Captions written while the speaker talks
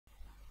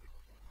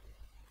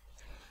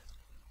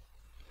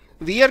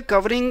We are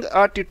covering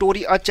a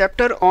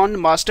chapter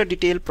on master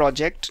detail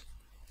project,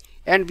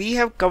 and we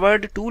have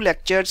covered 2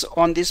 lectures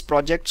on this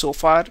project so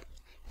far.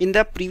 In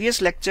the previous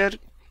lecture,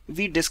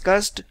 we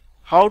discussed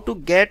how to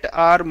get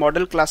our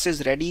model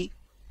classes ready,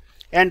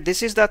 and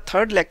this is the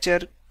 3rd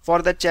lecture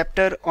for the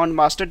chapter on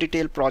master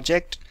detail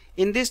project.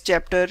 In this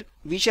chapter,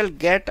 we shall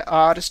get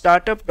our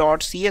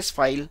Startup.cs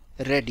file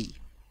ready.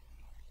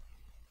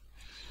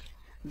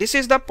 This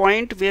is the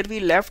point where we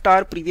left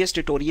our previous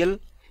tutorial.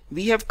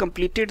 We have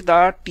completed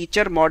the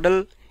teacher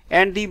model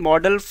and the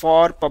model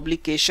for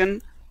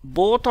publication.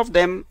 Both of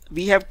them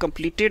we have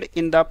completed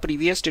in the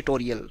previous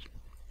tutorial.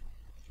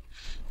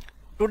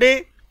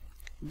 Today,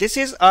 this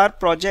is our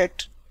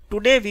project.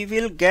 Today we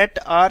will get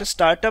our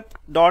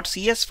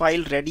Startup.cs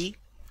file ready.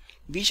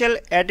 We shall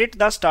edit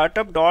the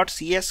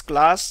Startup.cs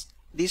class,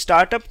 the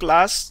startup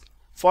class,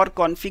 for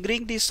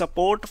configuring the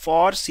support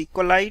for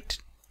SQLite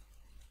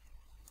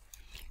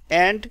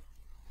and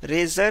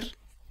Razor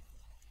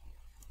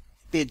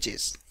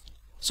pages.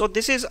 So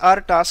this is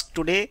our task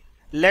today.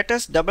 Let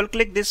us double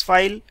click this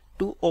file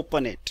to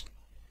open it.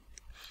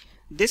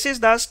 This is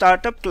the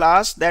startup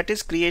class that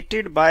is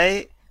created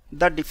by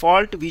the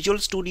default Visual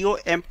Studio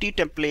empty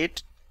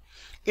template.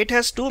 It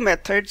has 2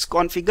 methods,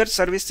 configure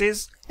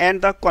services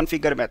and the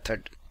configure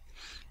method.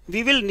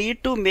 We will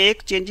need to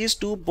make changes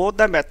to both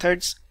the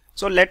methods.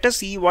 So let us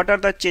see what are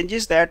the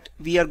changes that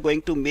we are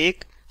going to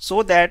make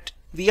so that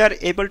we are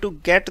able to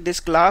get this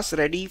class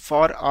ready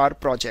for our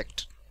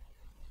project.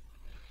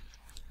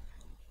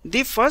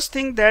 The first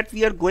thing that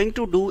we are going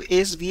to do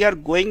is we are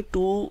going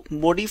to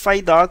modify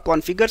the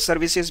configure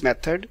services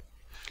method.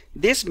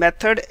 This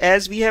method,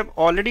 as we have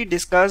already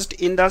discussed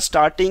in the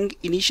starting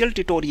initial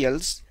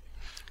tutorials,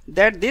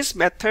 that this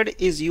method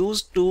is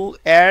used to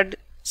add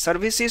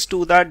services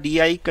to the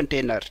DI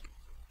container.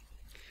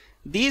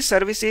 These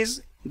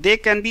services, they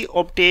can be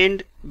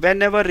obtained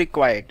whenever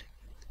required.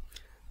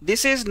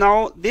 This is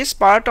now this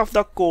part of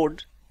the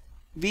code.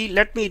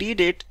 Let me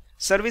read it.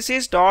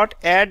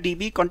 Services.add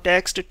DB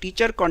context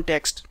teacher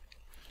context.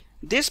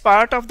 This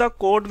part of the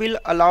code will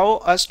allow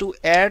us to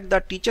add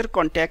the teacher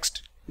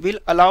context, will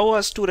allow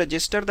us to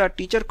register the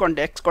teacher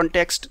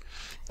context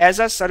as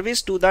a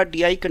service to the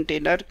DI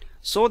container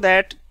so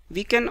that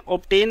we can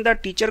obtain the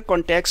teacher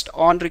context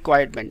on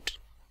requirement.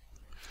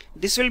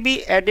 This will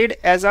be added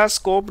as a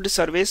scoped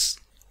service.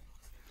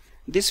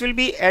 This will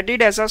be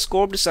added as a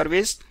scoped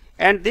service,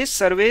 and this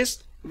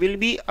service will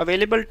be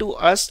available to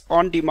us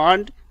on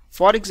demand.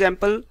 For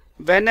example,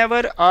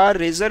 whenever our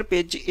Razor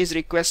page is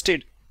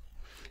requested,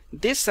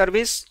 this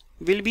service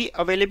will be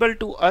available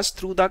to us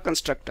through the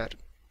constructor.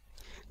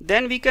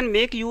 Then we can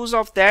make use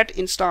of that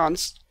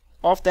instance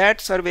of that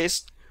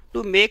service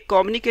to make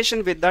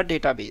communication with the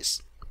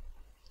database.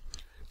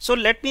 So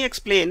let me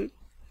explain.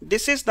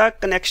 This is the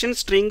connection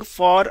string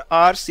for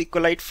our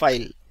SQLite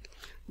file.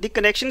 The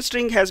connection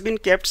string has been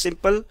kept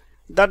simple.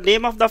 The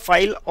name of the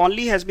file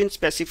only has been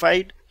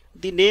specified.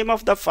 The name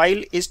of the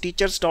file is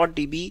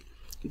teachers.db.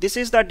 This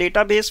is the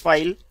database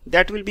file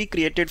that will be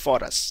created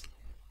for us.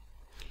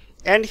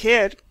 And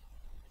here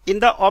in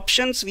the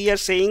options we are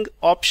saying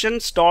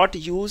options.use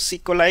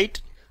SQLite.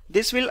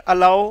 This will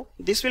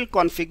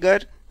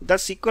configure the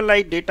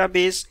SQLite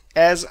database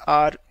as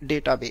our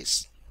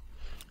database.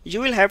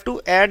 You will have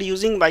to add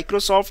using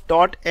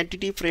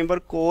Microsoft.Entity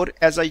Framework Core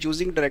as a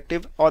using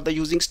directive or the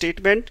using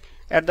statement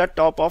at the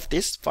top of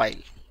this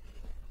file.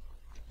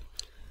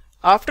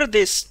 After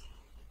this,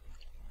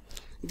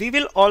 we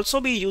will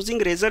also be using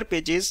Razor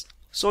pages.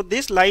 So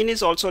this line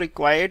is also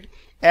required.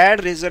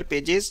 Add Razor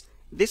pages.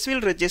 This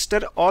will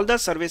register all the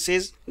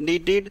services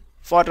needed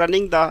for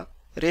running the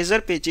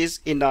Razor pages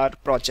in our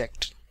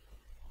project.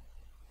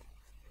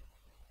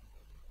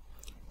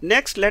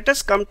 Next, let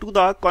us come to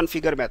the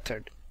configure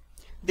method.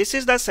 This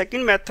is the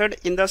second method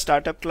in the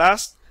startup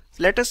class.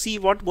 Let us see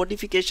what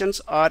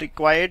modifications are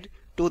required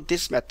to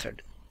this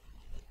method.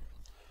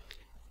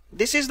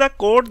 This is the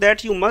code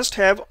that you must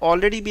have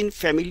already been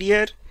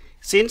familiar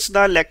since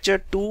the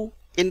lecture 2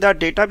 in the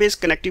database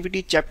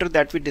connectivity chapter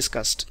that we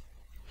discussed.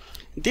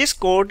 This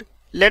code,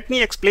 let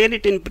me explain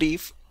it in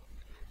brief.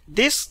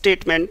 This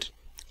statement,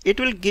 it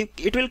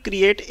will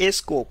create a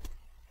scope.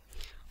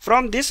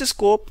 From this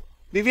scope,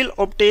 we will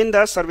obtain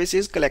the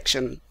services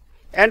collection,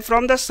 and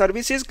from the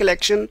services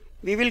collection,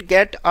 we will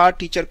get our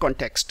teacher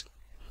context.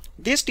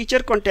 This teacher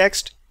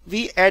context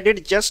we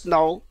added just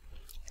now,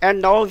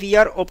 and now we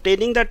are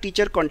obtaining the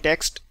teacher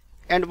context,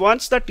 and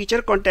once the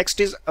teacher context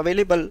is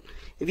available,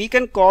 we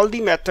can call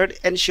the method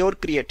ensure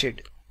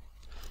created.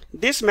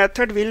 This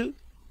method will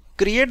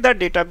create the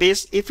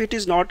database if it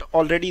is not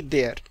already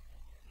there.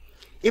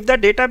 If the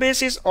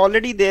database is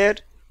already there,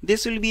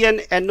 this will be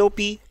an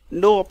NOP,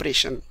 no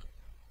operation.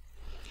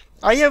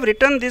 I have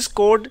written this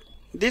code,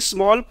 this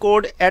small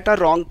code, at a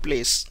wrong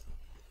place.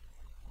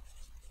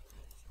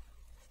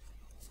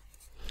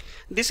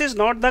 This is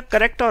not the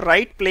correct or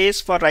right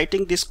place for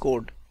writing this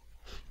code.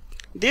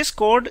 This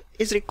code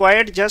is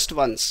required just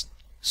once,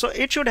 so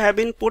it should have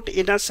been put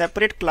in a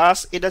separate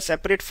class in a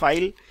separate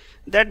file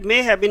that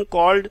may have been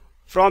called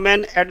from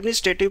an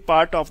administrative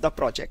part of the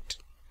project.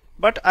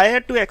 but I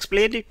had to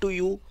explain it to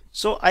you,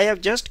 so I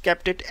have just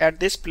kept it at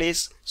this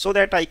place so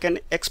that I can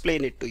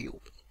explain it to you.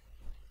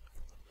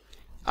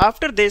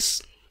 After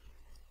this,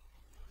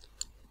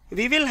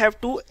 we will have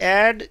to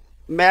add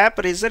map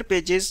Razor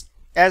pages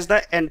as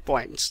the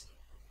endpoints.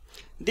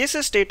 This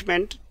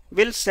statement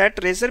will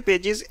set Razor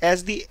pages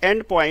as the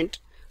endpoint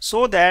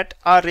so that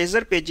our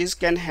Razor pages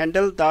can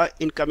handle the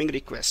incoming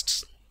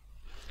requests.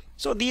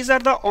 So these are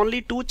the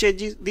only two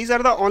changes. These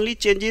are the only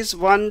changes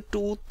 1,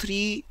 2,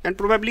 3, and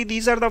probably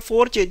these are the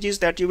 4 changes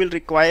that you will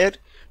require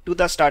to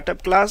the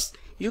startup class.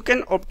 You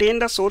can obtain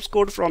the source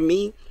code from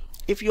me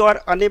if you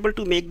are unable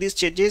to make these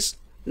changes.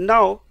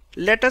 Now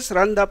let us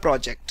run the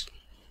project.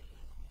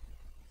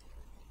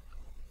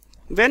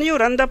 When you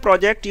run the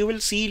project, you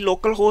will see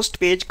localhost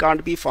page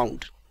can't be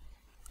found.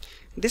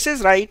 This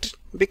is right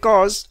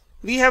because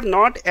we have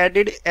not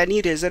added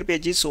any Razor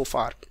pages so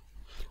far.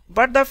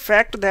 But the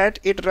fact that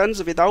it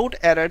runs without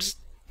errors,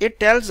 it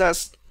tells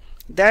us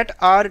that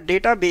our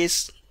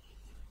database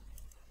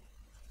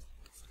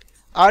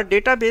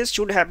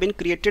should have been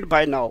created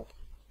by now.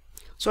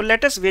 So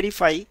let us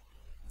verify.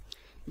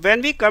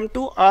 When we come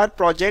to our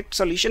project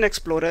Solution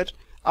Explorer,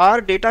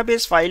 our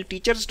database file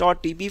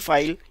teachers.db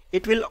file,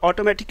 it will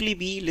automatically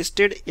be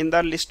listed in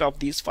the list of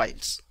these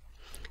files.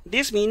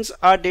 This means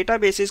our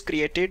database is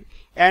created,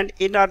 and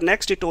in our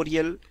next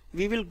tutorial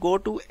we will go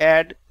to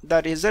add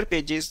the Razor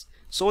pages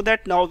so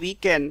that now we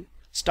can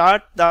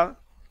start the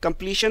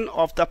completion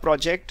of the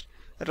project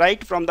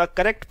right from the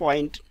correct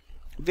point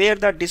where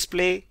the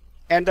display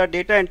and the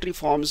data entry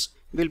forms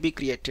will be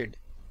created.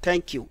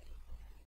 Thank you.